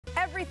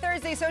Every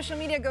Thursday, social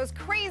media goes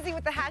crazy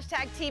with the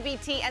hashtag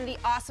TBT and the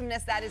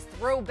awesomeness that is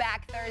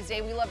Throwback Thursday.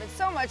 We love it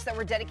so much that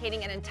we're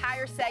dedicating an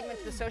entire segment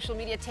to the social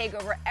media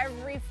takeover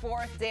every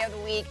fourth day of the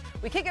week.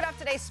 We kick it off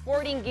today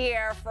sporting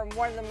gear from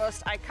one of the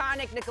most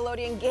iconic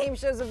Nickelodeon game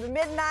shows of the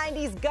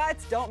mid-90s,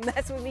 Guts. Don't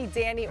mess with me,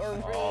 Danny or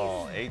Reese.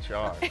 Oh,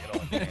 HR.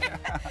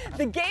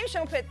 The game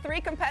show pit three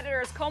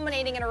competitors,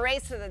 culminating in a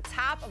race to the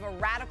top of a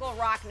radical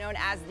rock known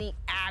as the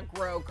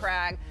Aggro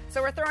Crag.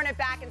 So we're throwing it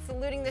back and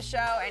saluting the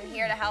show, and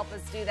here to help us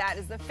do that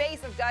is the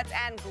face of Guts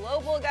and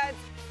Global Guts.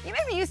 You may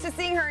be used to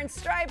seeing her in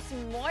stripes,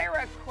 Mo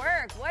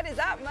Quirk. What is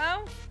up,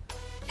 Mo?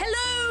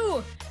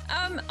 Hello!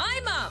 I'm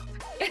up.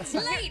 It's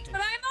late,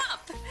 but I'm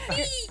up.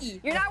 Me.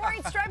 You're not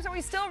wearing stripes, but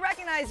we still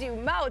recognize you.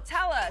 Mo,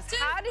 tell us,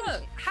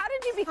 how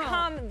did you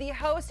become the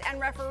host and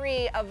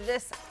referee of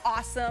this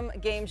awesome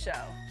game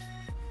show?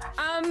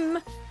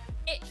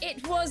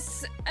 It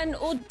was an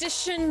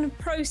audition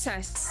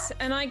process,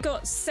 and I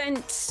got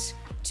sent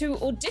to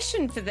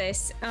audition for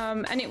this,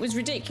 and it was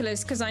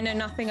ridiculous because I know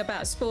nothing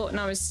about sport, and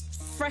I was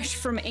fresh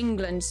from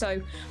England,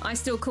 so I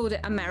still called it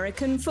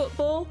American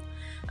football.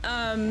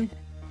 But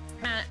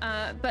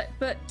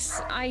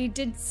I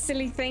did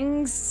silly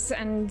things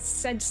and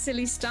said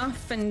silly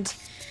stuff, and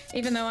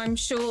even though I'm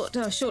short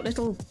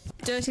little,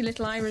 dirty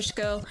little Irish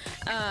girl,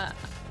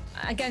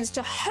 against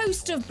a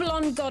host of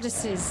blonde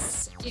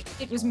goddesses,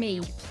 it was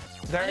me.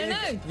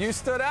 You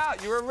stood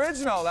out. You were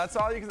original. That's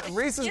all you can.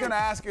 Reese is going to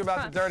ask you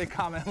about the dirty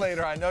comment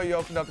later. I know you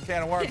opened up a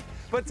can of worms.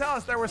 But tell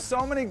us, there were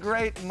so many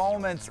great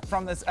moments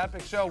from this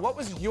epic show. What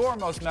was your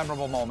most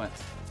memorable moment?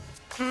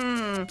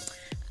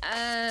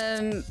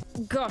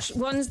 Gosh,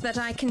 ones that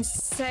I can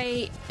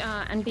say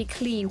and be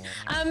clean.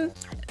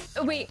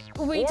 We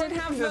did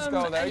have just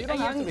go there. You don't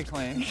have to be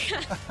clean.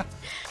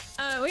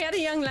 We had a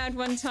young lad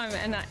one time,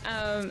 and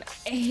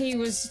he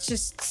was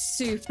just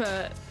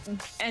super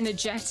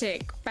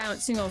energetic,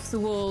 bouncing off the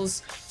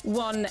walls,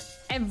 won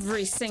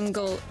every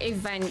single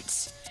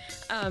event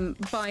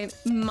by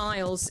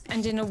miles,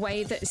 and in a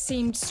way that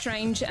seemed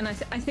strange. And I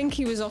think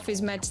he was off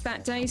his meds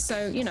that day,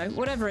 so, you know,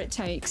 whatever it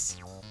takes.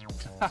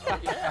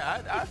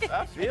 Yeah,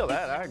 I feel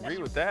that. I agree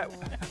with that.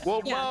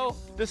 Well, yeah. Mo,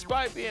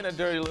 despite being a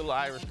dirty little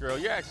Irish girl,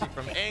 you're actually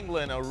from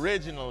England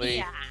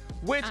originally,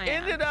 which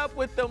ended up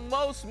with the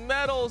most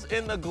medals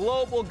in the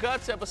Global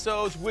Guts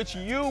episodes, which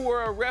you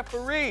were a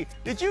referee.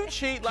 Did you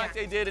cheat like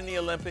they did in the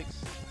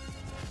Olympics?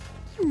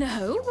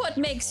 No, what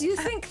makes you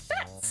think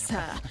that,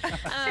 sir?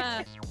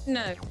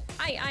 No,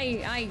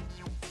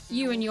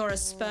 you and your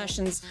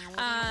aspersions.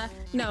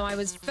 No, I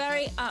was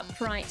very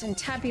upright and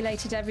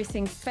tabulated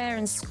everything fair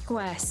and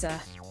square, sir.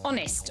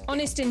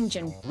 Honest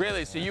Injun.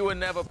 Really? So you were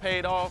never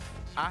paid off?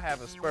 I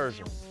have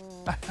aspersions.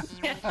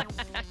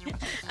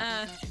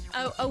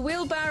 A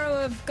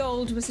wheelbarrow of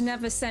gold was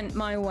never sent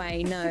my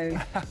way, no.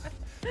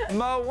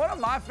 Mo, one of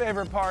my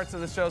favorite parts of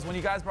the show is when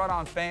you guys brought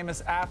on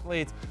famous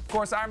athletes. Of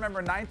course, I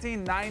remember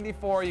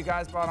 1994, you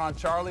guys brought on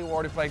Charlie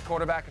Ward, who played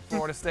quarterback at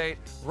Florida State,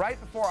 right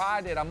before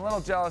I did. I'm a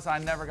little jealous I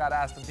never got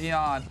asked to be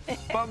on.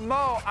 But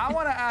Mo, I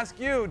want to ask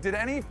you, did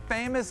any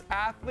famous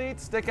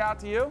athletes stick out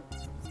to you?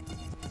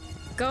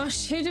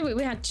 Gosh, who did we?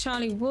 We had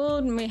Charlie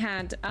Ward, and we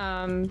had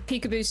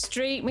Peekaboo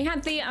Street. We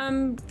had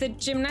the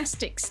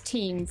gymnastics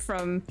team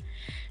from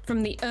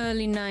the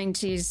early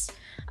 90s,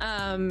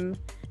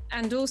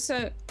 and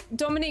also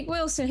Dominic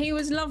Wilson. He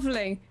was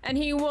lovely, and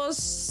he was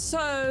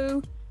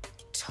so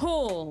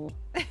tall.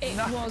 It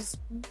was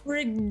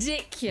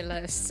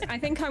ridiculous. I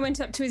think I went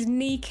up to his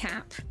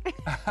kneecap.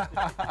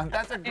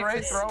 That's a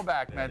great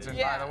throwback mention,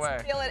 by the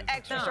way. Feeling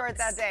extra short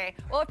that day.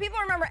 Well, if people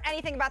remember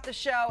anything about the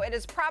show, it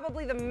is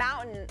probably the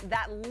mountain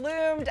that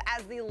loomed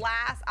as the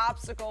last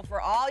obstacle for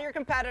all your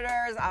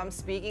competitors.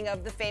 Speaking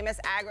of the famous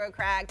Aggro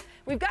Crag,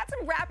 we've got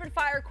some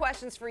rapid-fire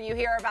questions for you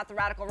here about the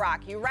Radical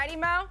Rock. You ready,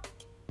 Mo?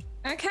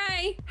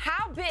 Okay.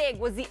 How big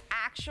was the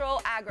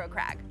actual Aggro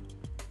Crag?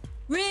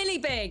 Really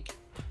big.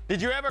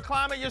 Did you ever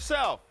climb it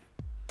yourself?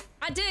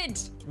 I did.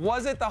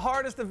 Was it the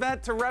hardest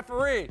event to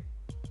referee?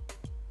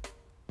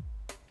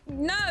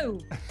 No.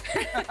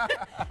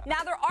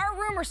 Now, there are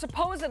rumors,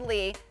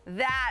 supposedly,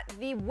 that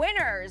the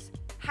winners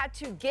had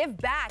to give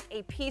back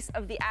a piece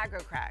of the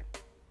Aggro Crag.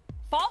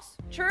 False?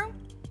 True?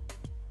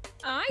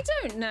 I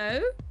don't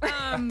know.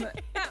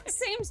 That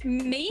seems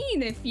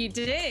mean if you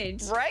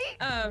did.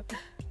 Right?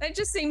 It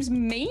just seems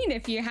mean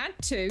if you had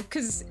to,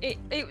 because do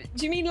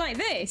you mean like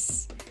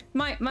this?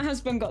 My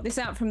husband got this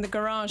out from the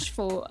garage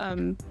for,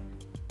 to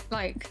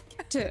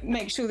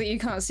make sure that you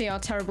can't see our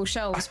terrible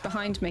shelves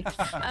behind me.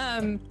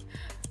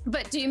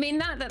 But do you mean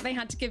that they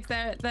had to give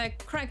their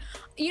crag?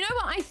 You know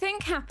what I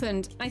think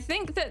happened? I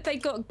think that they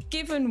got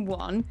given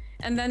one,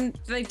 and then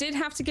they did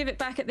have to give it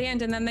back at the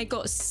end, and then they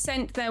got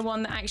sent their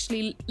one that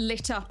actually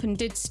lit up and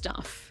did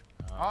stuff.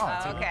 Oh,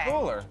 it's even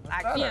cooler.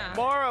 Yeah.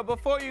 Mara,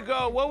 before you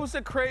go, what was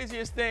the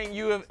craziest thing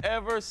you have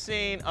ever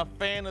seen a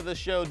fan of the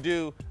show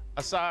do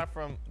aside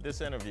from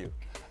this interview?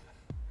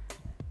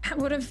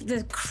 What of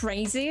the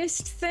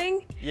craziest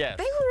thing? Yes.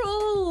 They were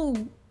all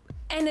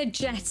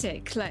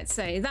energetic, let's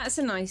say. That's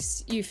a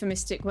nice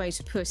euphemistic way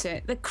to put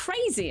it. The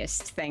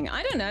craziest thing,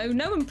 I don't know,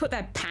 no one put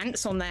their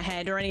pants on their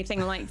head or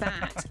anything like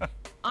that.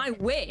 I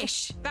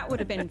wish. That would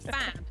have been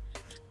fab.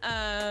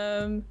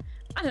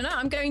 I don't know,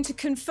 I'm going to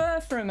confer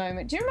for a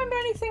moment. Do you remember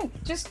anything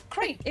just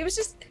crazy? It was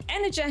just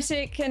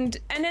energetic, and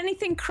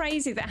anything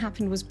crazy that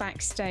happened was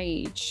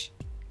backstage.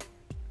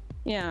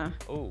 Yeah.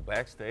 Oh,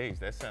 backstage.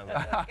 That sounds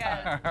like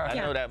I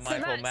know that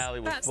Mike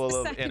O'Malley was full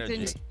of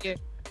energy.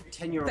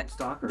 10-year-old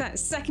stalker. That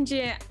second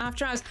year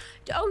after I was.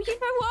 Oh, you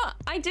know what?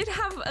 I did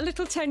have a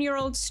little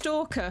 10-year-old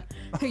stalker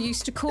who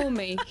used to call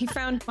me. He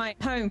found my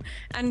home,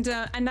 and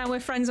now we're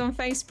friends on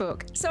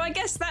Facebook. So I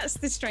guess that's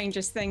the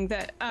strangest thing,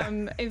 that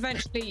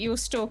eventually your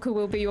stalker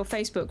will be your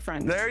Facebook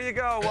friend. There you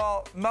go.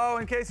 Well, Mo,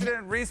 in case you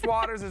didn't, Reese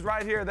Waters is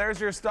right here. There's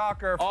your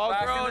stalker. All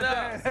back grown in the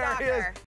up. day. There he is.